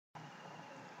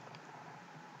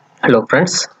Hello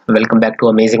friends, welcome back to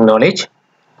Amazing Knowledge.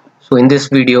 So in this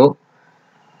video,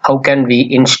 how can we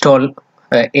install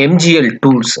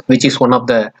MGLtools, which is one of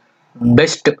the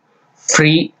best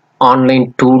free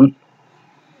online tool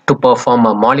to perform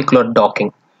a molecular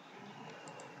docking.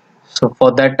 So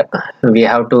for that, we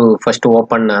have to first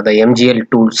open the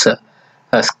MGLtools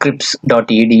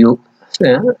scripts.edu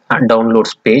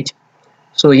downloads page.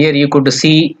 So here you could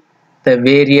see the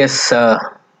various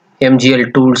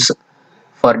MGLtools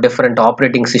for different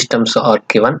operating systems are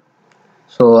given.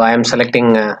 So I am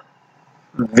selecting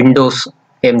Windows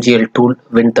MGL tool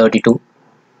Win32.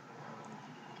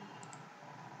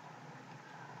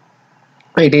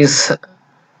 It is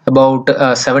about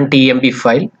 70 MB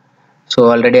file.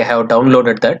 So already I have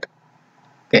downloaded that.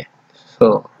 Okay,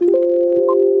 so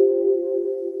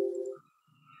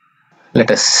let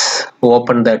us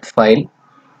open that file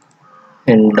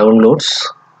in downloads.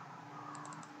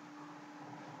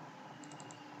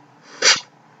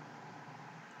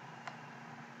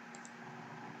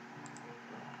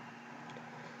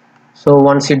 So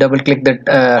once you double click that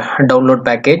download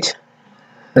package,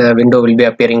 the window will be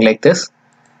appearing like this.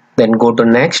 Then go to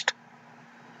next.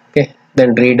 Okay,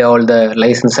 then read all the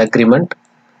license agreement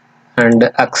and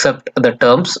accept the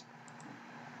terms.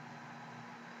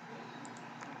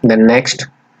 Then next.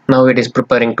 Now it is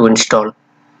preparing to install.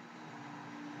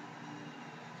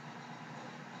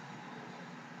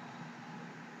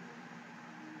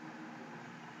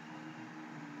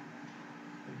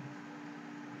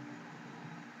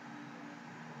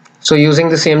 So using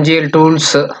this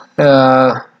MGLtools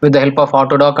with the help of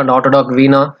Autodock and Autodock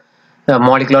Vina,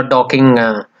 molecular docking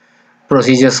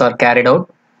procedures are carried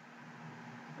out.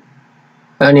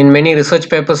 And in many research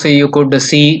papers you could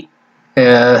see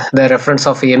the reference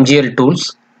of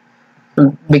MGLtools,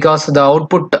 because the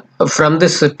output from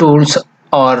these tools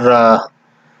are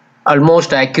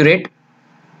almost accurate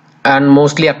and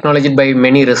mostly acknowledged by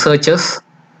many researchers,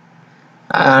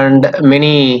 and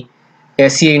many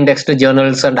SE indexed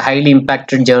journals and highly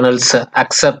impacted journals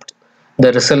accept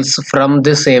the results from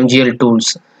this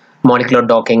MGLtools molecular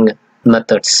docking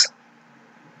methods.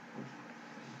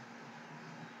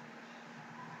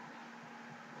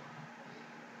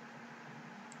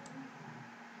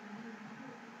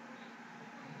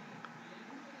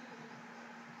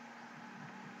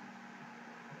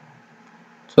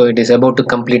 So it is about to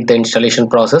complete the installation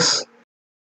process.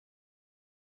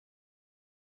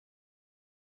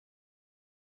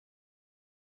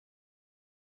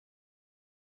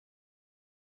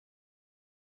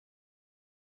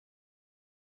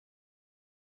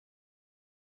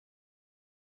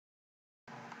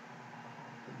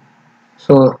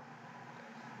 So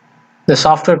the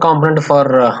software component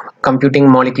for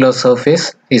computing molecular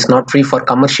surface is not free for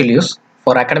commercial use.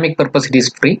 For academic purpose it is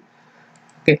free.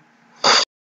 Okay.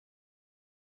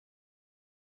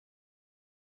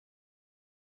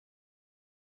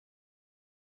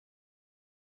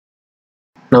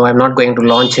 Now I'm not going to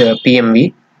launch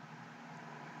PMV.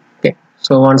 Okay.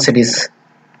 So once it is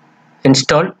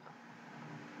installed,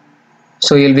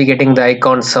 so you'll be getting the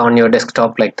icons on your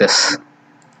desktop like this.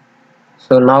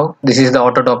 So now this is the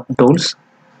Autodock tools.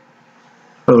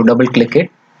 So double click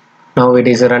it. Now it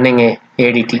is running a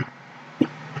ADT,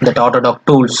 that Autodock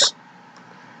tools.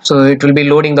 So it will be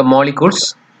loading the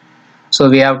molecules. So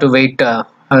we have to wait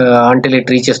until it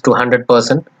reaches to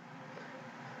 100%.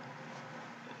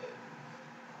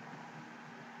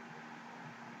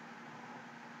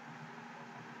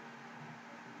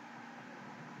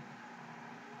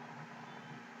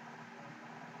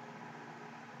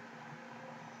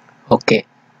 Okay,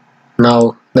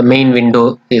 now the main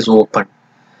window is open.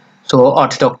 So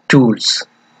Autodock tools.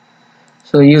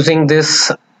 So using this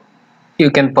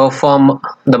you can perform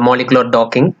the molecular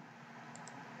docking.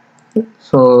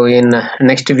 So in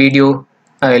next video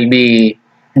I will be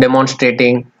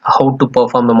demonstrating how to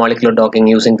perform the molecular docking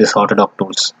using this Autodock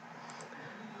tools.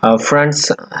 Friends,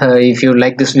 if you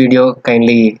like this video,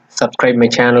 kindly subscribe my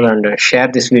channel and share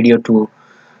this video to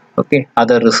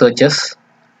other researchers,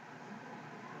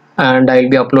 and I'll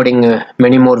be uploading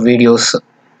many more videos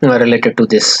related to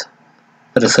this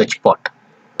research part.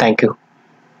 Thank you.